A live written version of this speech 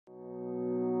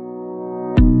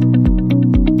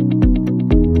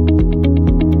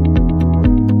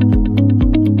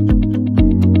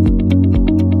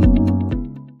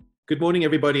Good morning,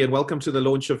 everybody, and welcome to the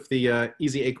launch of the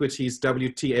EasyEquities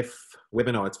WTF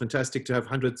webinar. It's fantastic to have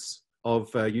hundreds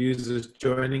of users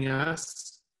joining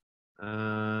us,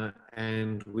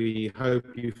 and we hope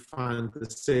you find the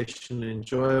session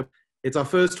enjoyable. It's our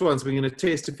first one, so we're going to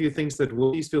test a few things that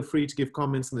will. Please feel free to give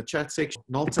comments in the chat section.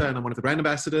 Nalta, and I'm one of the brand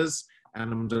ambassadors,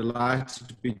 and I'm delighted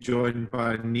to be joined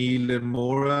by Nilan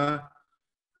Morar,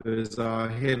 who is our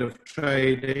head of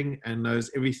trading and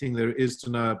knows everything there is to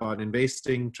know about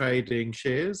investing, trading,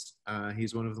 shares.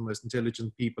 He's one of the most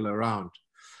intelligent people around.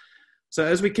 So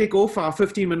as we kick off our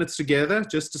 15 minutes together,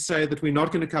 just to say that we're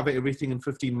not going to cover everything in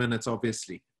 15 minutes,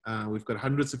 obviously. We've got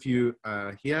hundreds of you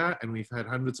here, and we've had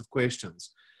hundreds of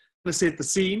questions. I'm going to set the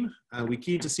scene. We're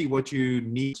keen to see what you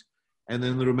need, and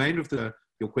then the remainder of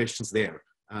your questions there.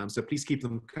 So please keep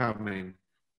them coming.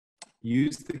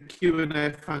 Use the Q&A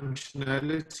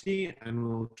functionality and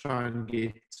we'll try and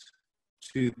get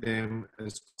to them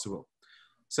as possible.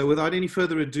 So without any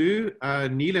further ado,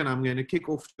 Nilan, I'm going to kick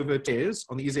off over shares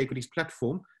on the EasyEquities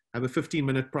platform. I have a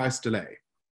 15-minute price delay.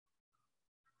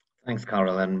 Thanks,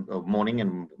 Carol, and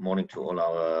morning to all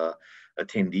our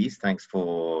attendees. Thanks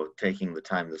for taking the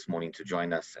time this morning to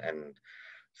join us and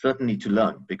certainly to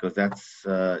learn, because that's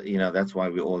that's why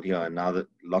we're all here. And now that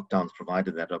lockdown's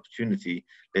provided that opportunity,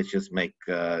 let's just make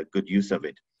good use of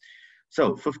it.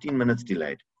 So 15 minutes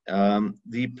delayed.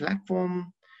 The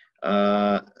platform,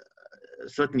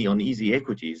 certainly on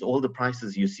EasyEquities, all the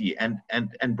prices you see,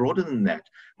 and broader than that,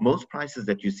 most prices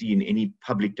that you see in any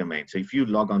public domain. So if you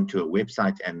log on to a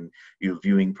website and you're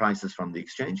viewing prices from the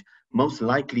exchange, most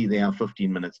likely they are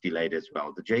 15 minutes delayed as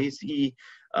well. The JSE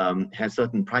has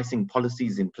certain pricing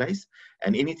policies in place,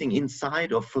 and anything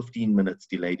inside of 15 minutes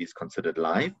delayed is considered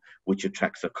live, which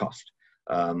attracts a cost.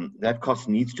 That cost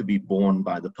needs to be borne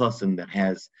by the person that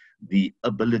has the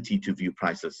ability to view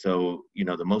prices. So,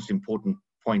 the most important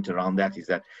point around that is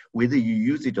that whether you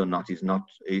use it or not is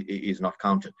not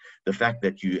counted. The fact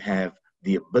that you have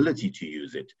the ability to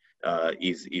use it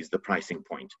is the pricing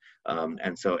point.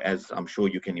 And so, as I'm sure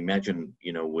you can imagine,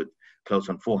 with close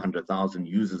on 400,000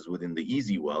 users within the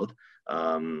Easy world,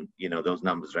 those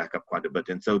numbers rack up quite a bit.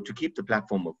 And so, to keep the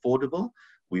platform affordable,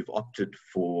 we've opted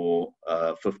for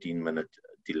a 15-minute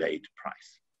delayed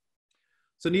price.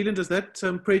 So Nilan, does that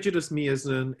prejudice me as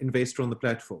an investor on the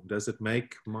platform? Does it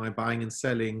make my buying and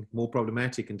selling more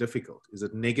problematic and difficult? Is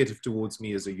it negative towards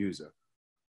me as a user?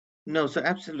 No, so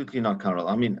absolutely not, Carol.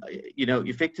 I mean,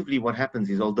 effectively what happens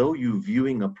is, although you're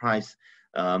viewing a price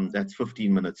that's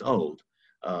 15 minutes old,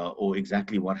 or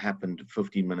exactly what happened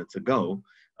 15 minutes ago,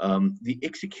 the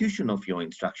execution of your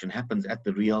instruction happens at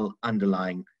the real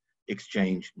underlying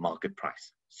exchange market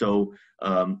price. So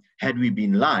had we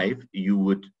been live,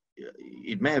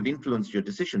 it may have influenced your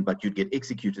decision, but you'd get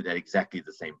executed at exactly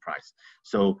the same price.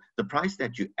 So the price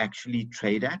that you actually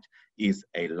trade at is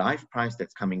a live price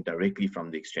that's coming directly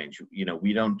from the exchange.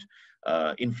 We don't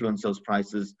influence those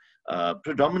prices.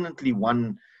 Predominantly,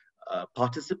 one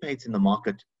participates in the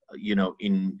market,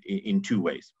 in two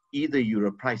ways. Either you're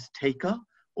a price taker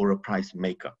or a price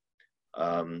maker.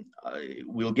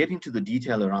 We'll get into the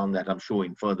detail around that, I'm sure,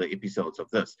 in further episodes of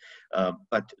this.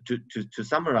 But to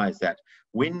summarize that,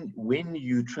 when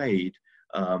you trade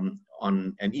on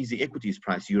an EasyEquities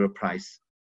price, you're a price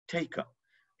taker.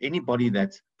 Anybody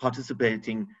that's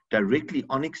participating directly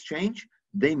on exchange,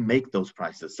 they make those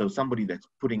prices. So somebody that's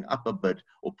putting up a bid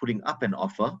or putting up an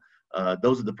offer,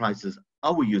 those are the prices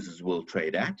our users will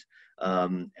trade at,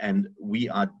 and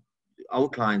our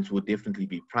clients would definitely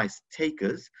be price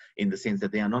takers in the sense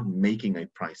that they are not making a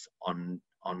price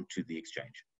onto the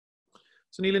exchange.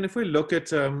 So Nilan, if we look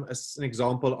at as an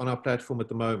example on our platform at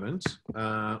the moment,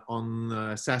 on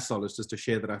Sasol, just a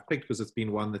share that I've picked because it's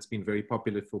been one that's been very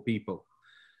popular for people.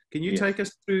 Can you take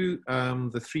us through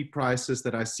the three prices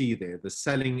that I see there? The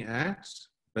selling at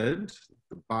bid,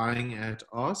 the buying at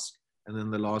ask, and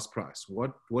then the last price.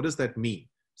 What does that mean?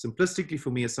 Simplistically for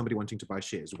me as somebody wanting to buy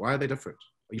shares, why are they different?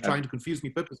 Are you trying to confuse me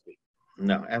purposely?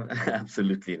 No,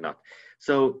 absolutely not.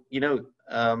 So,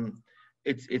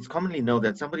 it's commonly known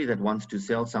that somebody that wants to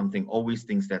sell something always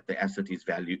thinks that the asset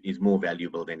is more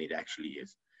valuable than it actually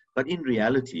is. But in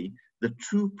reality, the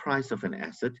true price of an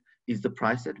asset is the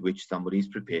price at which somebody is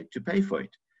prepared to pay for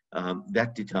it.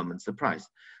 That determines the price.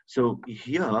 So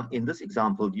here in this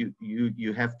example,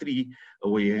 you have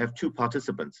two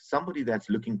participants. Somebody that's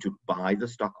looking to buy the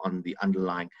stock on the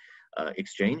underlying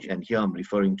exchange, and here I'm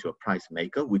referring to a price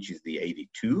maker, which is the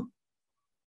 82.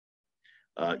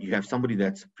 You have somebody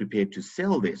that's prepared to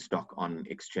sell their stock on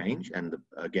exchange, and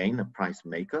again a price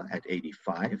maker at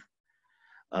 85.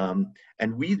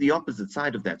 And we the opposite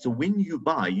side of that. So when you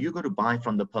buy, you're going to buy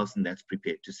from the person that's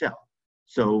prepared to sell.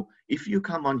 So if you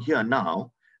come on here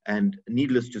now, and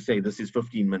needless to say, this is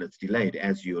 15 minutes delayed,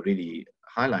 as you already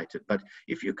highlighted. But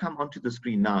if you come onto the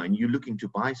screen now and you're looking to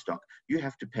buy stock, you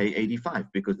have to pay 85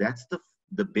 because that's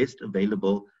the best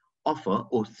available offer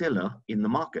or seller in the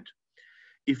market.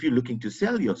 If you're looking to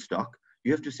sell your stock,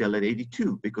 you have to sell at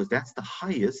 82 because that's the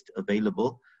highest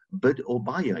available bid or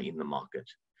buyer in the market.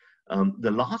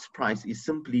 The last price is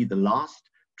simply the last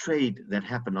trade that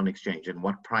happened on exchange and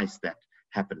what price that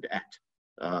happened at.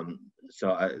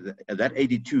 That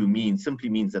 82 simply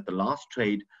means that the last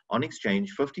trade on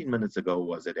exchange 15 minutes ago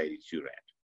was at 82 Rand.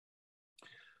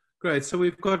 Great. So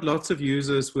we've got lots of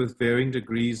users with varying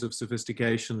degrees of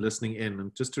sophistication listening in.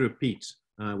 And just to repeat,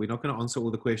 we're not going to answer all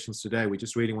the questions today. We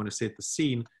just really want to set the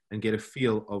scene and get a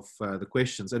feel of the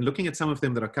questions. And looking at some of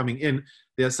them that are coming in,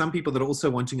 there are some people that are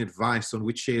also wanting advice on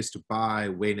which shares to buy,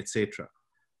 when, etc.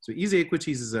 So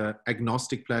EasyEquities is an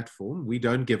agnostic platform. We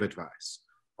don't give advice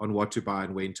on what to buy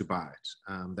and when to buy it.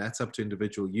 That's up to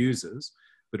individual users.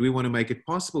 But we want to make it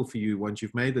possible for you, once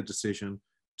you've made the decision,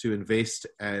 to invest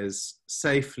as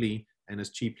safely and as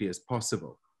cheaply as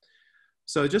possible.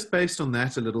 So just based on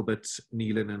that a little bit,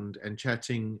 Nilan, and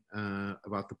chatting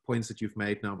about the points that you've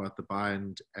made now about the buy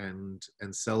and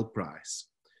sell price,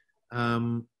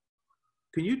 can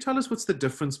you tell us what's the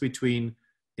difference between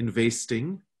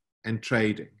investing and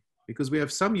trading? Because we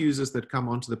have some users that come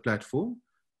onto the platform,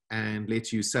 and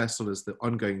let's use Sasol as the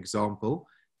ongoing example,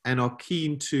 and are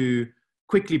keen to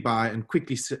quickly buy and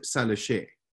quickly sell a share.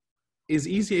 Is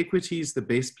EasyEquities the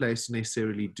best place to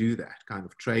necessarily do that kind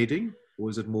of trading, or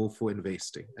is it more for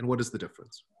investing? And what is the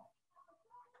difference?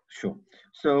 Sure.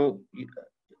 So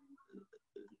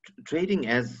trading,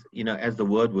 as you know, as the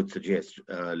word would suggest,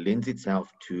 lends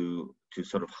itself to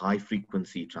sort of high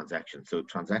frequency transactions. So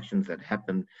transactions that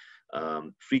happen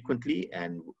frequently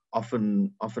and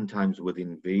oftentimes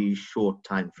within very short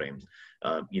time frames.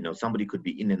 Somebody could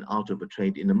be in and out of a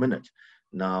trade in a minute.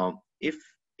 Now, if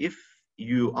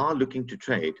you are looking to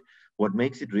trade, what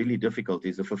makes it really difficult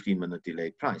is a 15-minute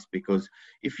delayed price, because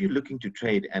if you're looking to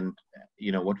trade and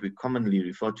what we commonly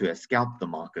refer to as scalp the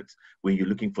markets, where you're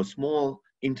looking for small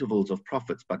intervals of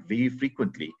profits but very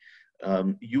frequently,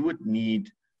 you would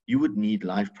need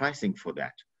live pricing for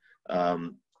that.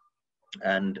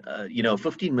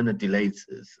 15-minute delays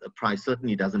price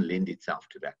certainly doesn't lend itself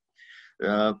to that.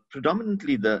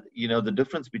 Predominantly, the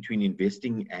difference between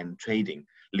investing and trading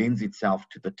lends itself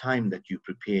to the time that you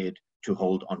prepared to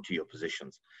hold onto your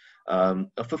positions. A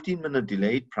 15-minute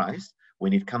delayed price,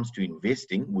 when it comes to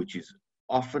investing, which is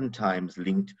oftentimes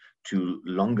linked to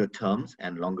longer terms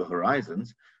and longer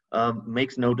horizons,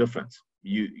 makes no difference.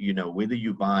 Whether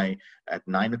you buy at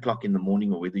 9 o'clock in the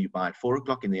morning or whether you buy at 4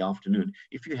 o'clock in the afternoon,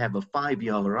 if you have a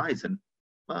 5-year horizon,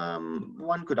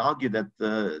 one could argue that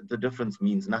the difference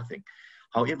means nothing.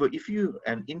 However, if you're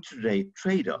an intraday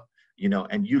trader,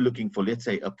 and you're looking for, let's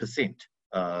say,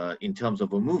 1% in terms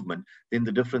of a movement, then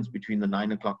the difference between the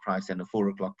 9 o'clock price and a 4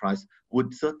 o'clock price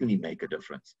would certainly make a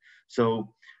difference.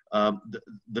 So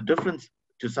the difference,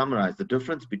 to summarize, the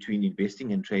difference between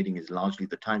investing and trading is largely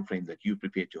the time frame that you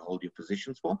prepare to hold your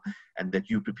positions for and that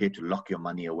you prepare to lock your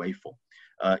money away for.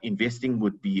 Investing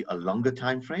would be a longer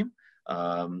time frame,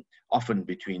 often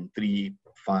between 3,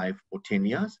 5, or 10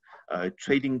 years.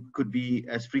 Trading could be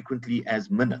as frequently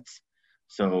as minutes.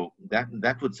 So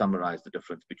that would summarize the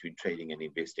difference between trading and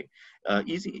investing.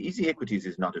 EasyEquities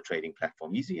is not a trading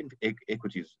platform.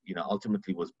 EasyEquities,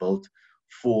 ultimately was built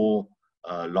for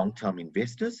long-term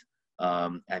investors,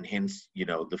 and hence,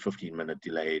 the 15-minute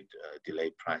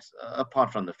delayed price.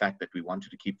 Apart from the fact that we wanted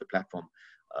to keep the platform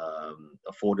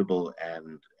affordable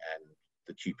and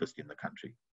the cheapest in the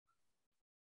country.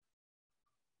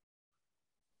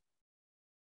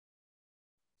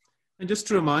 And just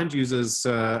to remind users,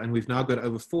 and we've now got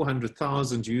over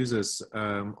 400,000 users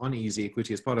on EasyEquity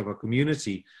as part of our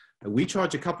community, we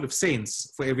charge a couple of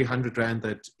cents for every 100 Rand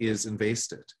that is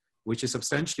invested, which is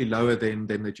substantially lower than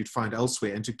that you'd find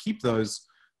elsewhere. And to keep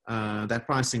that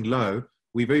pricing low,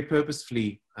 we very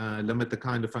purposefully limit the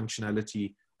kind of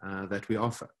functionality that we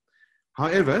offer.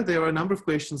 However, there are a number of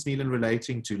questions, Nilan,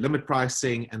 relating to limit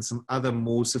pricing and some other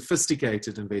more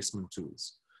sophisticated investment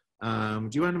tools. Do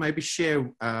you want to maybe share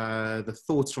the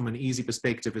thoughts from an easy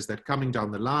perspective? Is that coming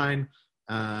down the line?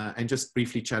 And just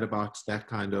briefly chat about that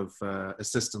kind of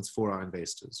assistance for our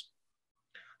investors.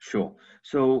 Sure.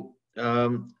 So,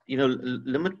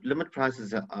 limit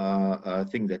prices are a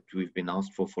thing that we've been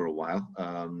asked for a while.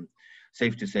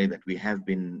 Safe to say that we have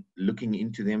been looking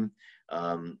into them.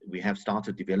 We have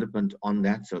started development on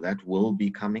that, so that will be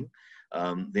coming.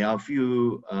 There are a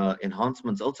few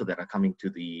enhancements also that are coming to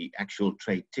the actual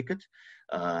trade ticket,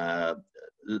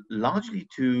 largely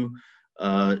to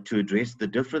to address the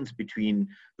difference between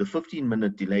the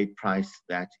 15-minute delayed price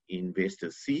that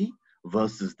investors see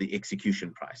versus the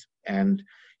execution price. And,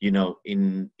 you know,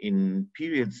 in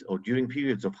periods or during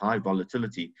periods of high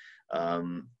volatility,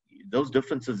 those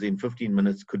differences in 15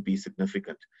 minutes could be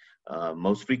significant.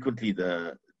 Most frequently,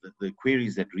 the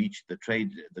queries that reach the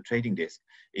trading desk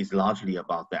is largely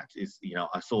about that. Is, you know,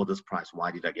 I saw this price,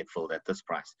 why did I get filled at this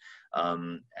price?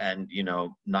 And, you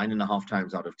know, 9.5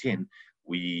 times out of 10,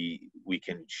 we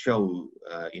can show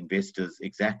investors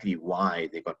exactly why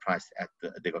they got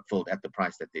filled at the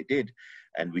price that they did,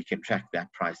 and we can track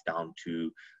that price down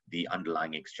to the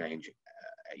underlying exchange,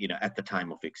 you know, at the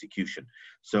time of execution.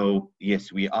 So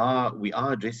yes, we are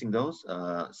addressing those.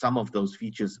 Some of those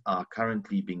features are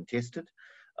currently being tested,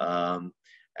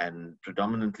 and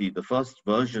predominantly the first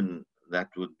version that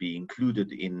would be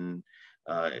included in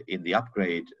the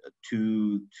upgrade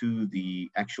to the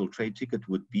actual trade ticket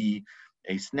would be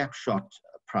a snapshot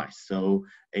price, so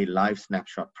a live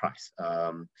snapshot price,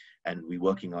 and we're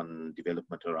working on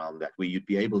development around that, where you'd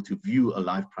be able to view a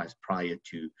live price prior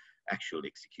to actual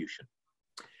execution.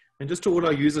 And just to all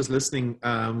our users listening,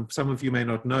 some of you may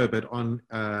not know, but on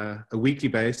a weekly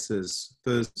basis,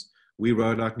 Thursdays, we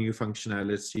roll out new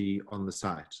functionality on the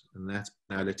site. And that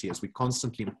functionality as we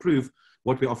constantly improve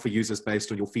what we offer users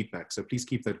based on your feedback. So please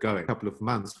keep that going. A couple of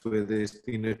months where there's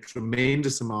been a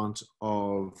tremendous amount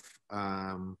of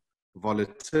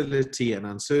volatility and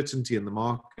uncertainty in the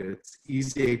markets,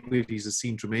 EasyEquities has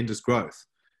seen tremendous growth,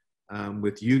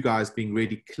 with you guys being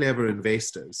really clever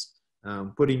investors,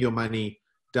 putting your money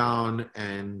down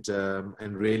and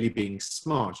really being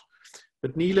smart.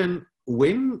 But Nilan,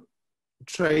 when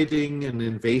trading and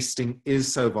investing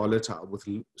is so volatile,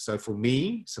 so for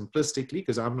me, simplistically,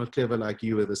 because I'm not clever like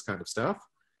you with this kind of stuff,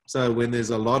 so when there's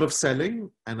a lot of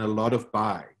selling and a lot of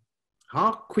buying,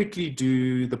 how quickly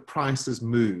do the prices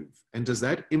move? And does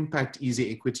that impact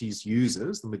EasyEquities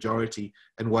users, the majority,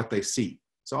 and what they see?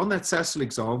 So on that Sasol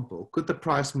example, could the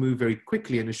price move very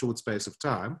quickly in a short space of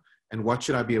time? And what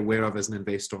should I be aware of as an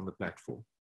investor on the platform?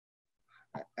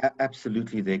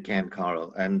 Absolutely, they can,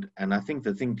 Carl. And I think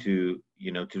the thing to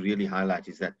really highlight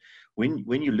is that when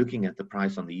you're looking at the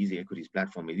price on the EasyEquities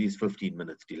platform, it is 15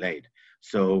 minutes delayed.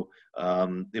 So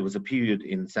there was a period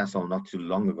in Sasol not too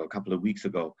long ago, a couple of weeks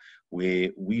ago, where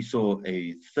we saw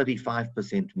a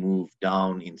 35% move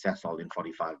down in Sasol in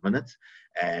 45 minutes,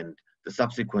 and the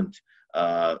subsequent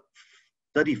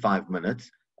 35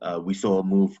 minutes, we saw a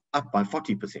move up by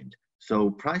 40%.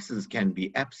 So prices can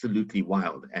be absolutely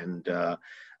wild. And,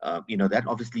 you know, that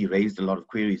obviously raised a lot of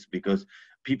queries because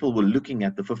people were looking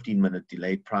at the 15-minute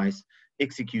delayed price,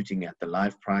 executing at the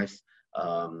live price.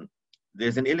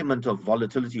 There's an element of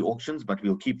volatility auctions, but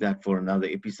we'll keep that for another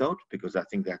episode because I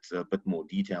think that's a bit more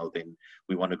detailed than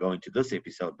we want to go into this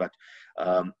episode. But,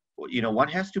 you know, one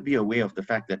has to be aware of the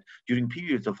fact that during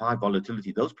periods of high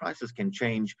volatility, those prices can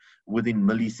change within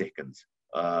milliseconds.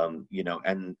 You know,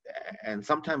 and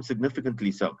sometimes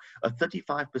significantly so. A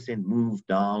 35% move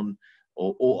down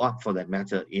or up, for that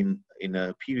matter, in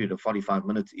a period of 45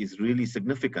 minutes is really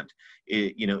significant.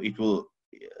 You know, it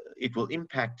will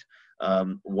impact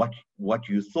what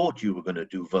you thought you were going to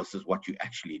do versus what you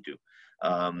actually do.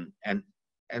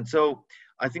 And so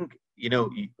I think, you know,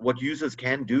 what users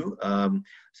can do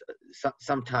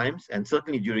sometimes, and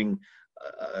certainly during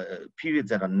periods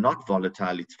that are not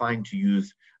volatile, it's fine to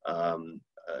use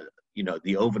you know,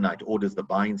 the overnight orders, the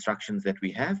buy instructions that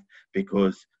we have,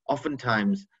 because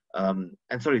oftentimes, and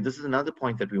sorry, this is another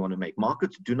point that we want to make.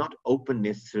 Markets do not open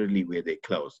necessarily where they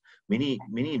close. Many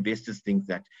investors think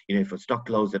that, you know, if a stock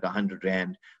closed at 100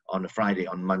 Rand on a Friday,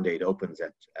 on Monday it opens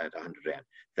at 100 Rand.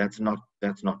 That's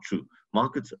not true.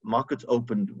 Markets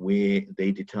opened where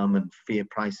they determine fair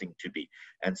pricing to be.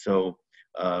 And so,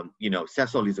 you know,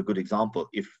 Sasol is a good example.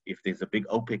 If there's a big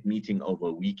OPEC meeting over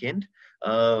a weekend,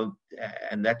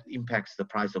 and that impacts the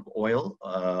price of oil,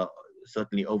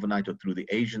 certainly overnight or through the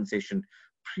Asian session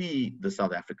pre the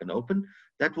South African Open,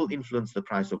 that will influence the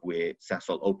price of where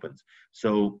Sasol opens.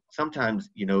 So sometimes,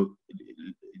 you know,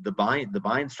 the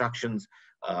buy instructions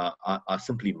are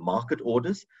simply market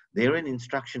orders. They're an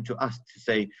instruction to us to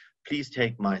say, please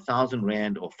take my 1,000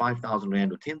 Rand or 5,000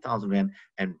 Rand or 10,000 Rand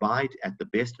and buy it at the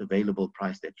best available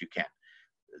price that you can.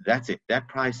 That's it. That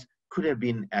price could have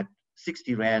been at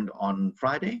 60 Rand on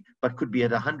Friday, but could be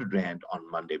at 100 Rand on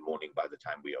Monday morning by the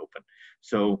time we open.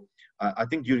 So I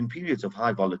think during periods of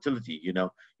high volatility, you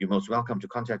know, you're most welcome to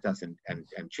contact us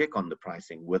and check on the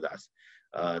pricing with us.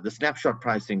 The snapshot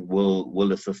pricing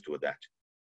will assist with that.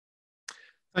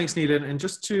 Thanks, Nilan. And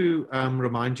just to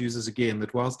remind users again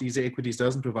that whilst EasyEquities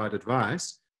doesn't provide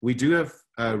advice, we do have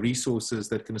resources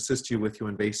that can assist you with your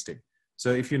investing. So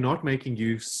if you're not making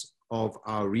use of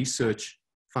our research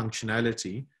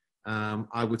functionality,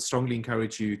 I would strongly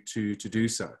encourage you to do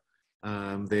so.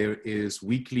 There is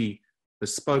weekly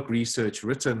bespoke research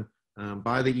written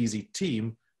by the Easy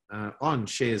team on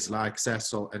shares like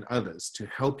Sasol and others to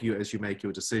help you as you make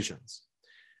your decisions.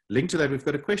 Linked to that, we've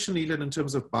got a question, Nilan, in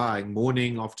terms of buying,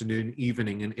 morning, afternoon,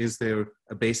 evening, and is there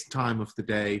a best time of the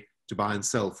day to buy and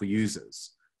sell for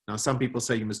users? Now, some people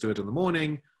say you must do it in the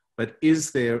morning, but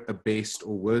is there a best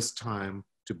or worst time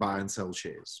to buy and sell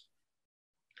shares?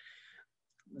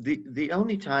 The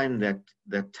only time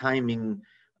that timing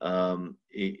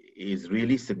is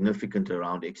really significant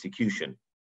around execution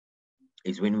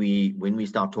is when we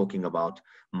start talking about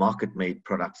market-made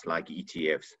products like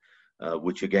ETFs,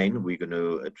 which again we're going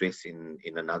to address in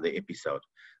another episode.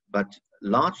 But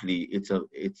largely, it's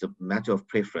a matter of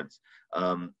preference.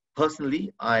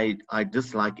 Personally, I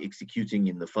dislike executing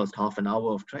in the first half an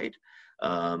hour of trade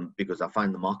because I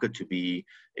find the market to be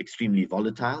extremely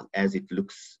volatile as it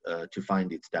looks to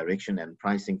find its direction and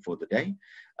pricing for the day.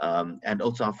 And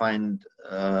also I find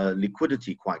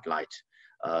liquidity quite light.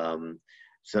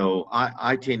 So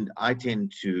I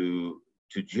tend to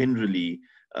generally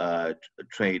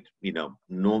trade,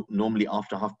 normally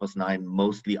after 9:30,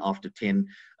 mostly after 10.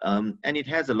 And it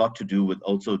has a lot to do with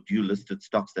also dual listed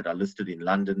stocks that are listed in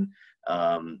London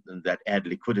that add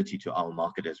liquidity to our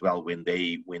market as well when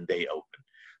they open.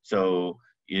 So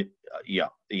yeah,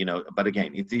 but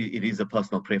again, it is a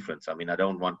personal preference. I mean, I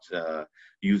don't want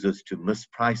users to miss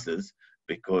prices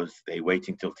because they're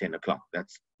waiting till 10 o'clock.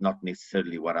 That's not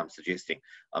necessarily what I'm suggesting.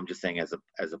 I'm just saying as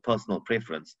a personal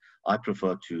preference, I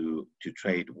prefer to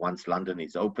trade once London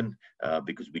is open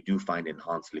because we do find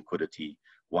enhanced liquidity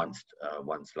once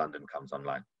London comes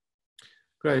online.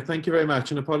 Great, thank you very much.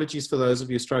 And apologies for those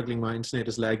of you struggling. My internet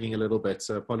is lagging a little bit,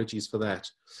 so apologies for that.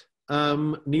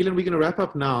 Nilan, we're going to wrap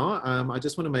up now. I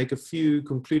just want to make a few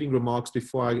concluding remarks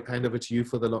before I hand over to you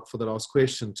for the last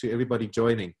question to everybody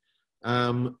joining.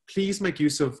 Please make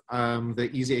use of the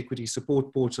EasyEquities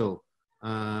support portal,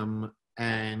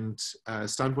 and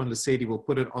Stanwan Lesedi will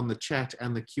put it on the chat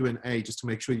and the Q&A just to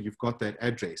make sure you've got that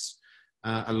address.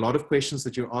 A lot of questions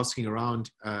that you're asking around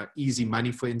easy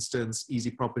money, for instance, easy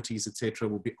properties, etc.,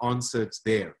 will be answered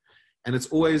there. And it's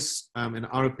always, in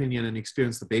our opinion and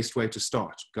experience, the best way to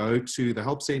start. Go to the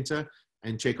help center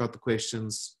and check out the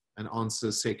questions and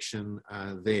answers section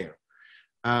there.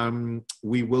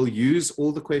 We will use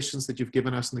all the questions that you've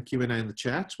given us in the Q&A in the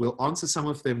chat. We'll answer some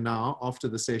of them now after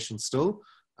the session still,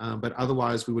 but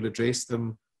otherwise we will address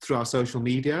them through our social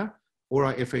media or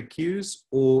our FAQs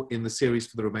or in the series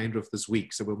for the remainder of this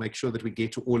week. So we'll make sure that we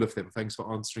get to all of them. Thanks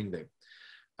for answering them.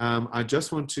 I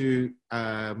just want to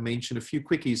mention a few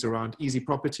quickies around Easy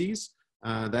Properties.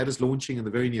 That is launching in the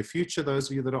very near future,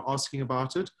 those of you that are asking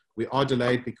about it. We are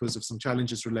delayed because of some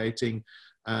challenges relating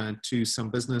to some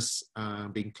business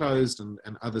being closed and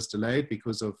others delayed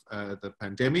because of the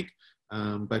pandemic.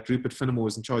 But Rupert Finnemore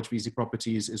is in charge of Easy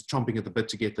Properties, is chomping at the bit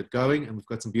to get that going, and we've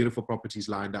got some beautiful properties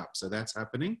lined up. So that's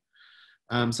happening.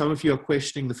 Some of you are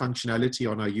questioning the functionality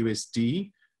on our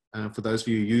USD. For those of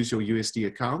you who use your USD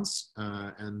accounts,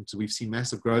 and we've seen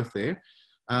massive growth there.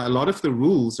 A lot of the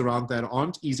rules around that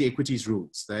aren't EasyEquities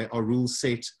rules. They are rules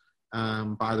set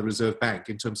by the Reserve Bank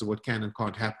in terms of what can and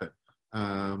can't happen.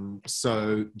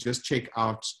 So just check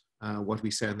out what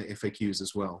we say in the FAQs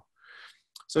as well.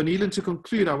 So Nilan, to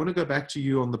conclude, I want to go back to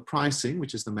you on the pricing,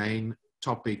 which is the main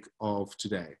topic of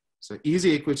today. So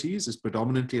EasyEquities is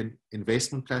predominantly an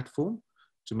investment platform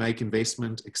to make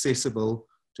investment accessible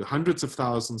to hundreds of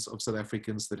thousands of South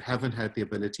Africans that haven't had the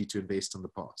ability to invest in the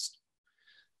past.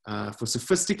 For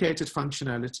sophisticated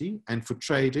functionality and for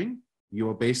trading,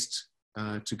 you're best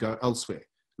to go elsewhere,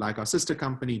 like our sister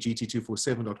company,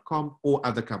 gt247.com, or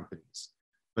other companies.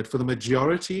 But for the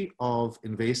majority of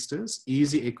investors,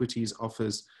 EasyEquities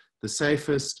offers the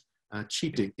safest,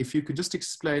 cheapest. If you could just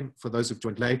explain, for those who've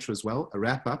joined later as well, a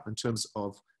wrap up in terms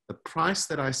of the price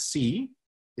that I see.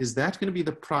 Is that going to be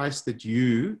the price that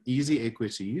you,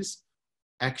 EasyEquities,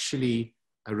 actually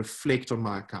reflect on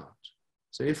my account?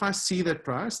 So if I see that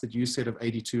price that you said of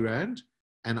 82 Rand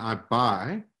and I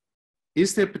buy,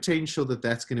 is there potential that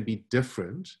that's going to be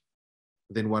different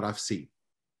than what I've seen?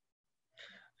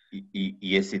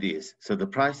 Yes, it is. So the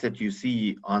price that you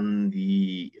see on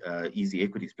the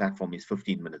EasyEquities platform is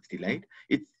 15 minutes delayed.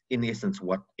 It's in essence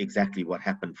exactly what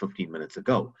happened 15 minutes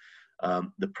ago.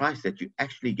 The price that you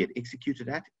actually get executed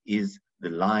at is the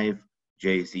live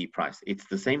JSE price. It's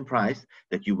the same price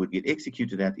that you would get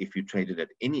executed at if you traded at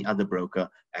any other broker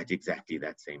at exactly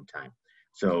that same time.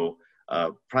 So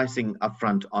pricing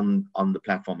upfront on the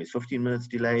platform is 15 minutes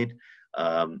delayed.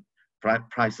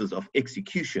 Prices of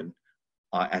execution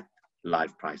are at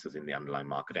live prices in the underlying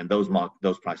market, and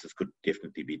those prices could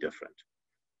definitely be different.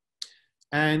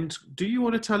 And do you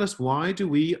want to tell us, why do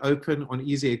we open on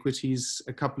EasyEquities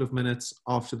a couple of minutes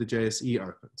after the JSE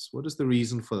opens? What is the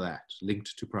reason for that,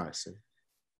 linked to pricing?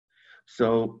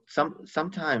 So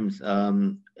sometimes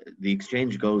the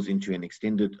exchange goes into an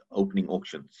extended opening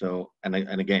auction. So and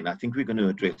again, I think we're going to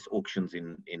address auctions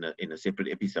in a separate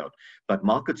episode. But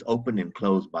markets open and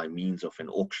close by means of an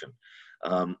auction.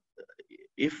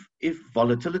 If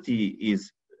volatility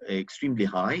is extremely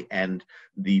high and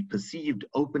the perceived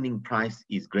opening price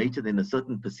is greater than a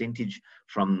certain percentage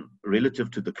from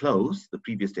relative to the close, the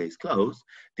previous day's close,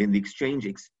 then the exchange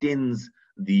extends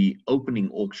the opening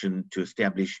auction to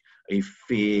establish a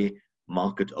fair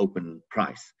market open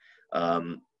price.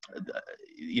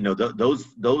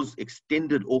 Those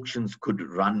extended auctions could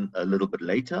run a little bit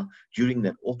later. During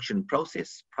that auction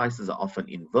process, prices are often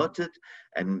inverted,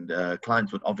 and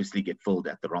clients would obviously get filled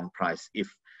at the wrong price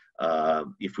if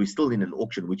we're still in an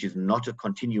auction, which is not a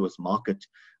continuous market,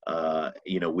 where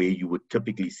you would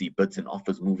typically see bids and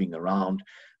offers moving around.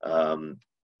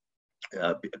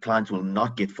 Clients will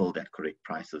not get filled at correct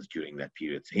prices during that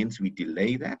period. So hence, we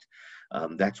delay that.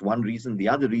 That's one reason. The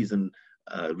other reason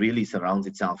really surrounds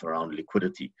itself around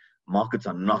liquidity. Markets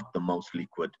are not the most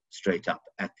liquid straight up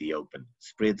at the open.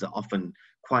 Spreads are often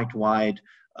quite wide.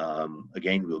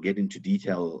 Again, we'll get into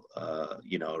detail,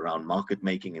 around market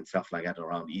making and stuff like that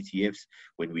around ETFs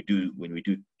when we do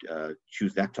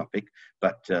choose that topic.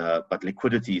 But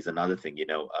liquidity is another thing.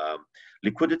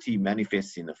 Liquidity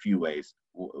manifests in a few ways.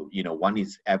 One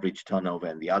is average turnover,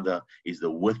 and the other is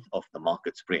the width of the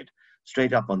market spread.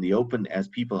 Straight up on the open, as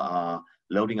people are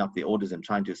loading up their orders and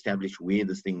trying to establish where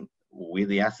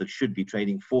the asset should be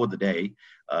trading for the day,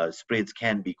 spreads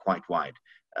can be quite wide.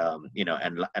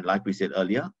 And like we said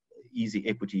earlier,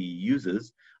 EasyEquity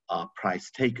users are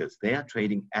price takers. They are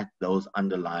trading at those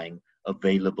underlying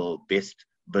available best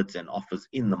bids and offers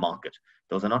in the market.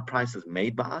 Those are not prices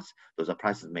made by us. Those are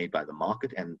prices made by the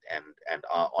market and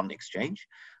are on exchange.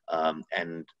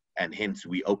 And hence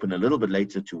we open a little bit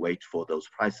later to wait for those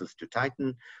prices to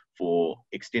tighten, for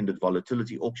extended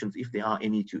volatility auctions, if there are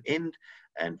any, to end,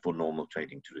 and for normal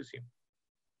trading to resume.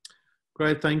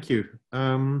 Great, thank you.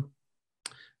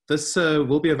 This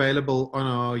will be available on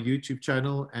our YouTube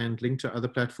channel and linked to other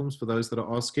platforms for those that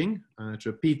are asking.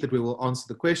 To repeat that we will answer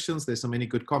the questions. There's so many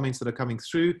good comments that are coming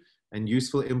through and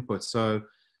useful input. So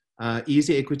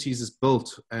EasyEquities is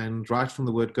built, and right from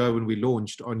the word go when we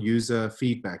launched, on user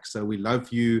feedback. So we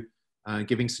love you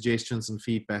giving suggestions and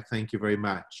feedback. Thank you very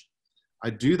much.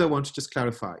 I do though want to just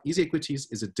clarify, EasyEquities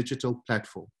is a digital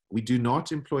platform. We do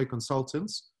not employ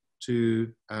consultants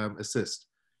to assist.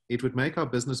 It would make our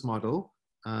business model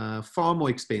far more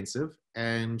expensive,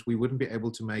 and we wouldn't be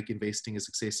able to make investing as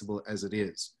accessible as it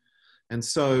is. And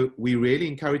so we really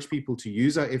encourage people to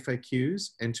use our FAQs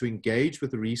and to engage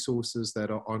with the resources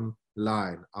that are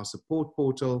online. Our support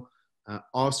portal,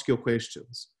 ask your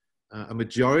questions. A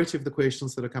majority of the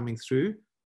questions that are coming through,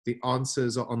 the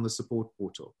answers are on the support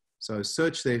portal. So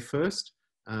search there first,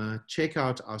 check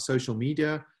out our social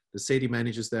media. The SEDI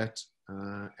manages that,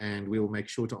 and we will make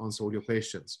sure to answer all your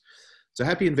questions. So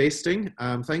happy investing.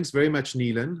 Thanks very much,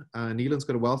 Nilan. Nilan's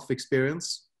got a wealth of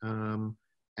experience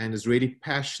and is really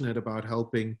passionate about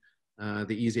helping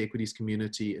the EasyEquities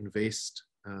community invest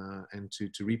and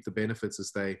to reap the benefits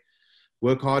as they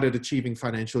work hard at achieving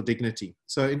financial dignity.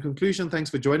 So in conclusion, thanks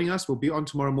for joining us. We'll be on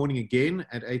tomorrow morning again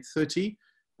at 8:30.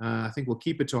 I think we'll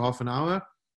keep it to half an hour,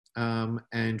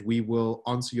 and we will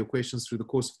answer your questions through the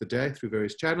course of the day through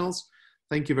various channels.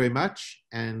 Thank you very much,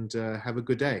 and have a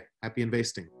good day. Happy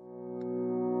investing.